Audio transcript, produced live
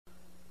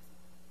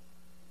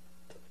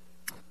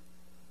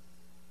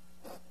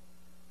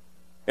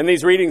In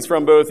these readings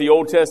from both the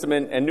Old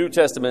Testament and New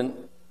Testament,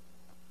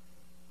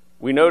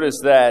 we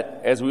notice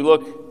that as we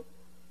look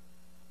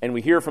and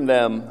we hear from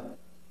them,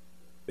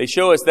 they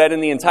show us that in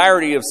the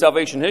entirety of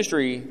salvation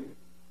history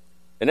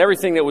and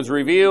everything that was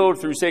revealed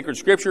through sacred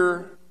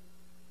scripture,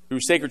 through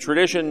sacred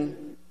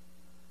tradition,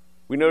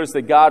 we notice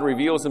that God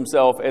reveals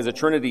himself as a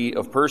trinity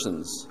of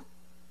persons.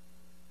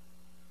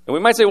 And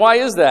we might say, why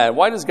is that?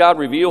 Why does God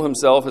reveal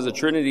himself as a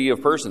trinity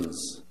of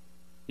persons?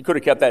 He could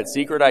have kept that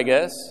secret, I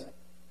guess.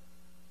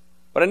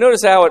 But I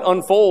notice how it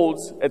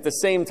unfolds at the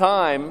same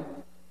time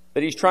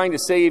that he's trying to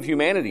save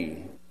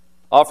humanity,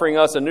 offering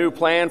us a new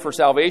plan for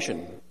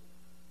salvation.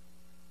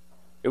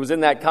 It was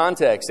in that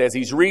context as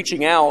he's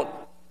reaching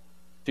out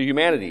to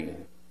humanity.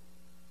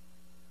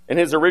 In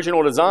his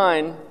original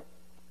design,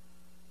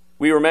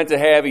 we were meant to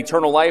have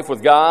eternal life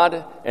with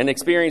God and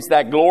experience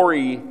that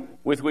glory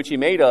with which he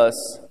made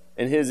us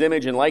in his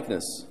image and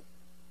likeness.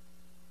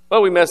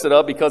 But we messed it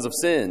up because of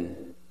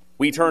sin.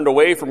 We turned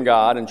away from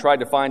God and tried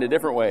to find a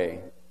different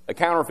way, a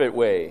counterfeit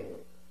way.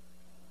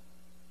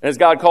 And as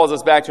God calls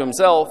us back to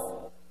himself,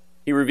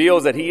 he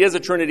reveals that he is a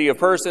trinity of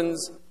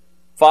persons,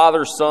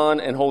 Father, Son,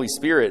 and Holy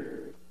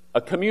Spirit,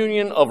 a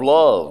communion of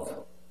love.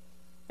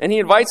 And he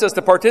invites us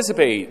to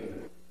participate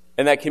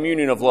in that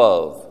communion of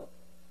love.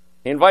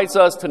 He invites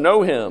us to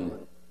know him.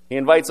 He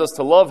invites us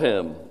to love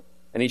him.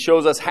 And he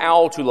shows us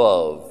how to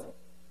love.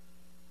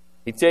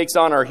 He takes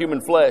on our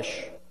human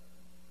flesh.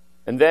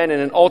 And then in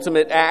an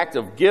ultimate act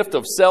of gift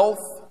of self,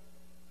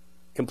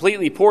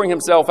 completely pouring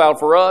himself out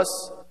for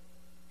us,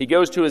 he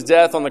goes to his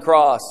death on the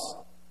cross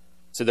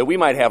so that we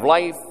might have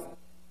life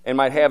and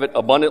might have it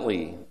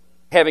abundantly,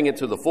 having it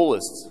to the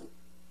fullest.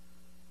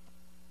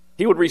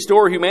 He would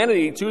restore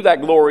humanity to that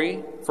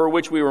glory for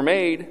which we were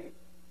made,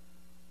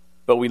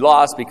 but we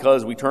lost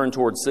because we turned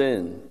towards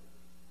sin.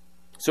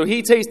 So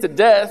he tasted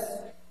death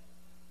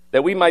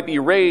that we might be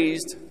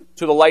raised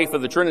to the life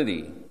of the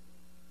Trinity.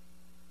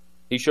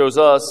 He shows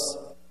us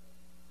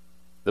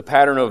the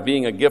pattern of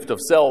being a gift of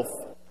self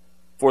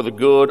for the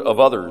good of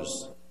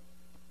others.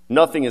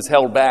 Nothing is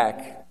held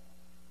back.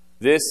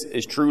 This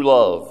is true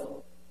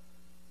love.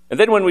 And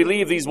then when we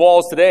leave these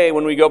walls today,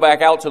 when we go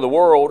back out to the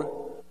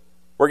world,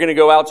 we're going to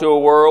go out to a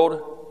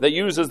world that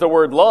uses the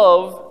word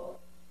love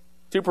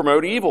to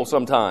promote evil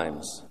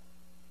sometimes.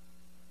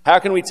 How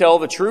can we tell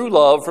the true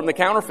love from the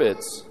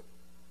counterfeits?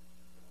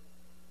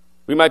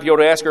 We might be able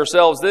to ask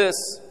ourselves this: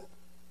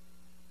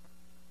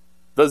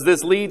 does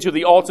this lead to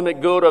the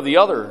ultimate good of the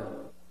other?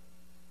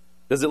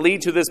 Does it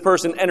lead to this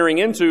person entering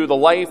into the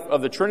life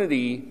of the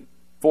Trinity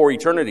for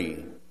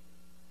eternity?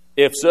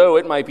 If so,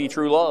 it might be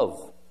true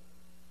love.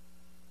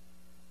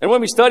 And when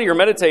we study or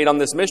meditate on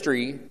this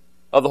mystery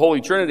of the Holy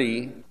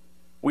Trinity,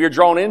 we are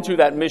drawn into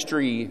that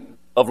mystery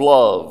of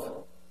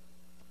love.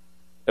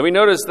 And we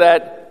notice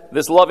that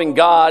this loving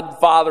God,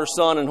 Father,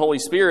 Son, and Holy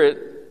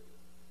Spirit,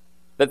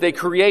 that they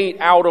create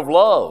out of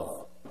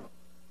love,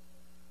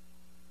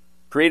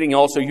 creating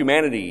also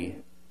humanity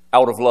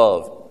out of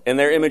love in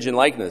their image and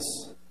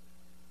likeness.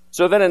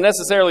 So then it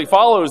necessarily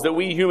follows that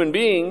we human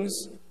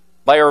beings,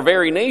 by our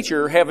very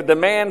nature, have a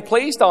demand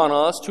placed on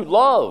us to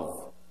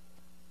love.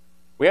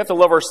 We have to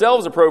love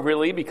ourselves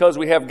appropriately because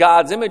we have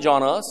God's image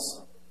on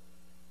us.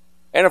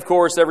 And of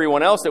course,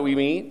 everyone else that we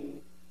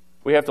meet,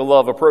 we have to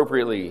love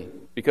appropriately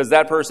because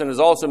that person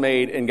is also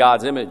made in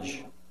God's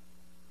image.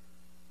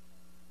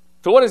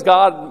 So what is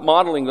God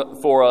modeling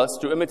for us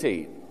to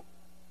imitate?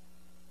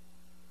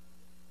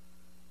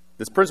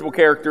 This principal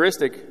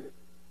characteristic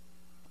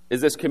is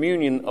this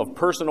communion of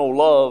personal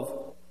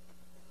love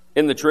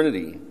in the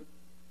Trinity.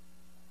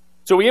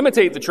 So we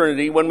imitate the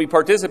Trinity when we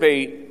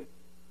participate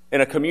in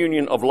a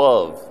communion of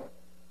love.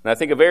 And I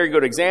think a very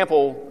good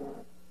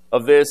example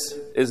of this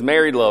is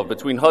married love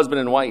between husband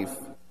and wife.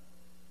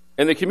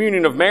 In the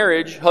communion of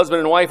marriage,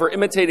 husband and wife are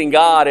imitating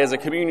God as a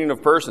communion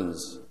of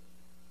persons.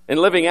 In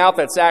living out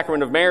that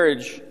sacrament of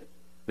marriage,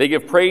 they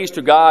give praise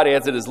to God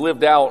as it is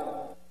lived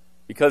out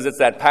because it's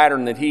that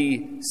pattern that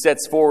he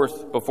sets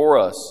forth before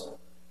us,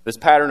 this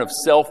pattern of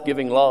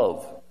self-giving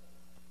love.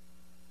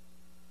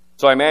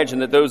 So I imagine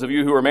that those of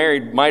you who are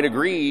married might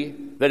agree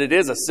that it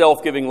is a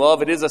self-giving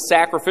love. It is a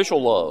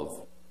sacrificial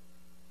love.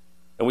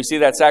 And we see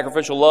that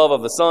sacrificial love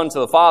of the Son to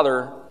the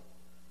Father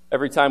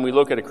every time we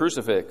look at a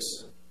crucifix.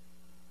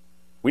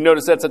 We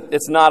notice that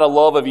it's not a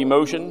love of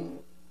emotion.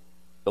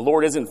 The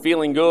Lord isn't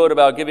feeling good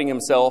about giving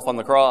himself on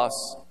the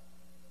cross.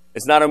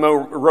 It's not a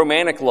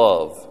romantic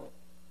love,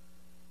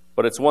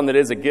 but it's one that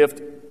is a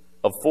gift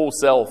of full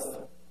self.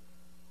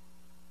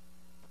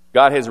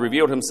 God has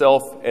revealed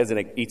himself as an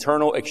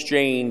eternal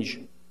exchange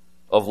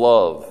of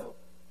love.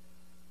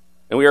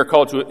 And we are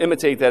called to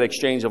imitate that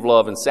exchange of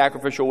love in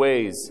sacrificial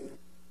ways,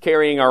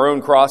 carrying our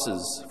own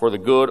crosses for the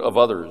good of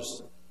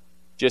others,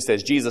 just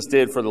as Jesus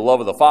did for the love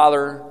of the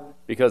Father,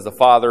 because the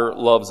Father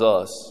loves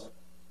us.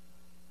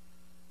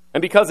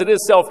 And because it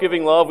is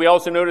self-giving love, we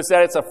also notice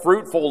that it's a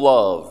fruitful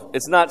love.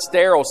 It's not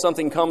sterile.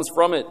 Something comes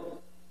from it.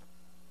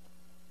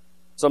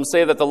 Some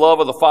say that the love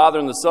of the Father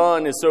and the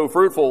Son is so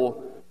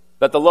fruitful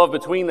that the love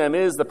between them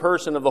is the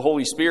person of the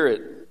Holy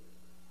Spirit.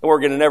 And we're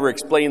going to never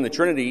explain the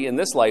Trinity in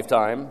this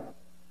lifetime.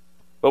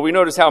 But we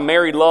notice how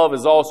married love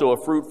is also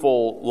a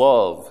fruitful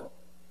love,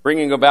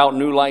 bringing about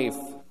new life.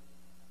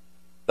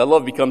 That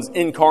love becomes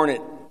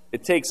incarnate.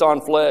 It takes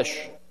on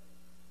flesh.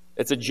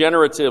 It's a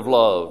generative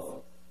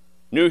love.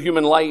 New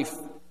human life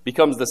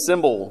becomes the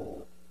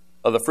symbol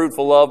of the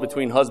fruitful love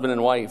between husband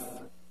and wife.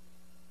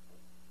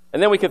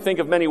 And then we can think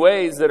of many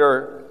ways that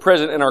are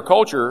present in our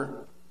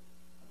culture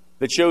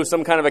that show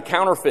some kind of a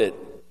counterfeit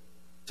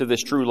to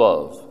this true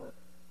love.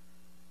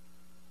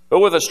 But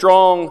with a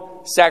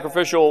strong,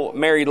 sacrificial,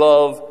 married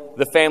love,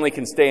 the family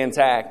can stay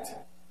intact.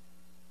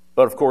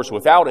 But of course,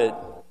 without it,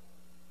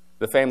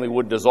 the family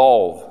would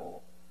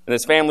dissolve. And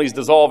as families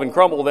dissolve and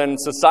crumble, then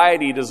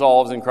society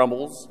dissolves and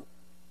crumbles,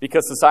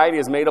 because society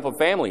is made up of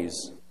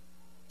families.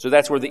 So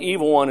that's where the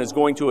evil one is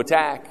going to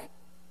attack.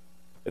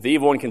 If the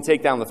evil one can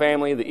take down the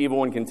family, the evil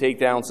one can take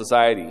down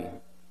society.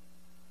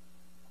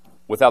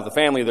 Without the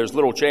family, there's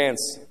little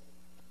chance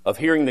of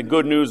hearing the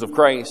good news of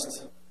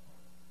Christ.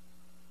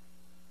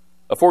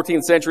 A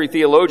 14th century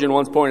theologian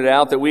once pointed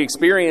out that we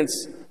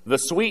experience the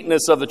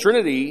sweetness of the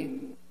Trinity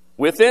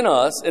within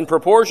us in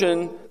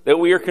proportion that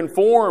we are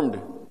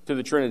conformed to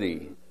the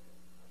Trinity.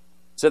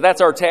 So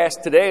that's our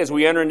task today as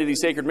we enter into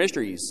these sacred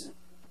mysteries,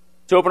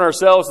 to open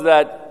ourselves to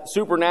that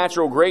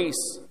supernatural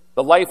grace,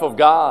 the life of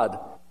God,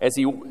 as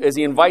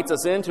He invites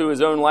us into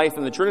His own life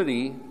in the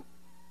Trinity,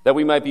 that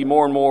we might be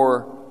more and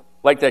more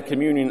like that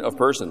communion of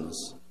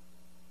persons.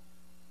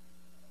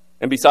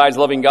 And besides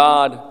loving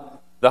God,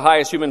 the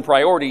highest human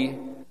priority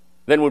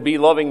then would be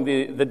loving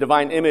the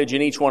divine image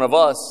in each one of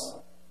us.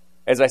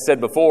 As I said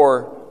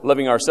before,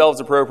 loving ourselves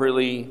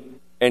appropriately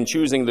and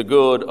choosing the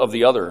good of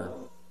the other.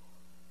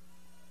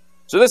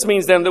 So this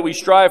means then that we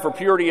strive for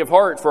purity of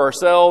heart for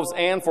ourselves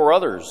and for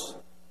others,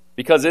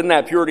 because in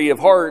that purity of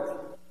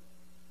heart,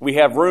 we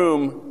have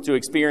room to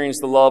experience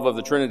the love of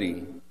the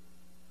Trinity.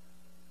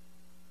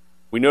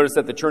 We notice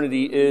that the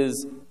Trinity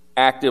is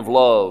active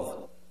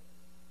love,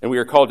 and we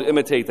are called to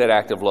imitate that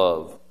active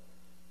love.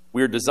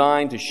 We are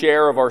designed to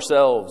share of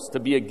ourselves, to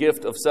be a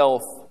gift of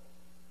self.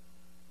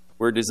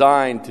 We're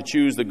designed to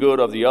choose the good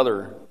of the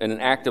other in an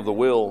act of the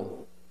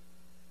will.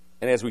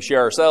 And as we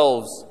share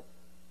ourselves,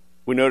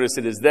 we notice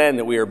it is then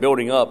that we are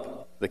building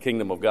up the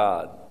kingdom of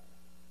God.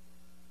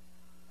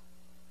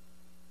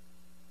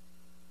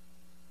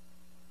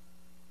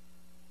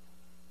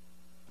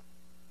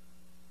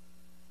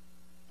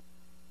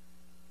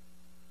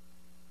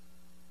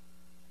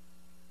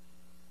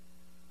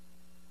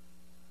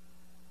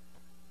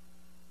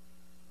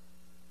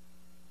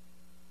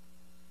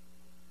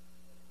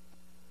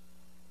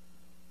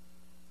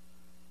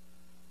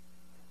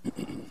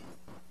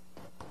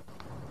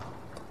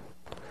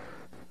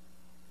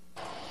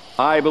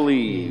 I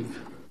believe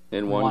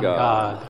in one God,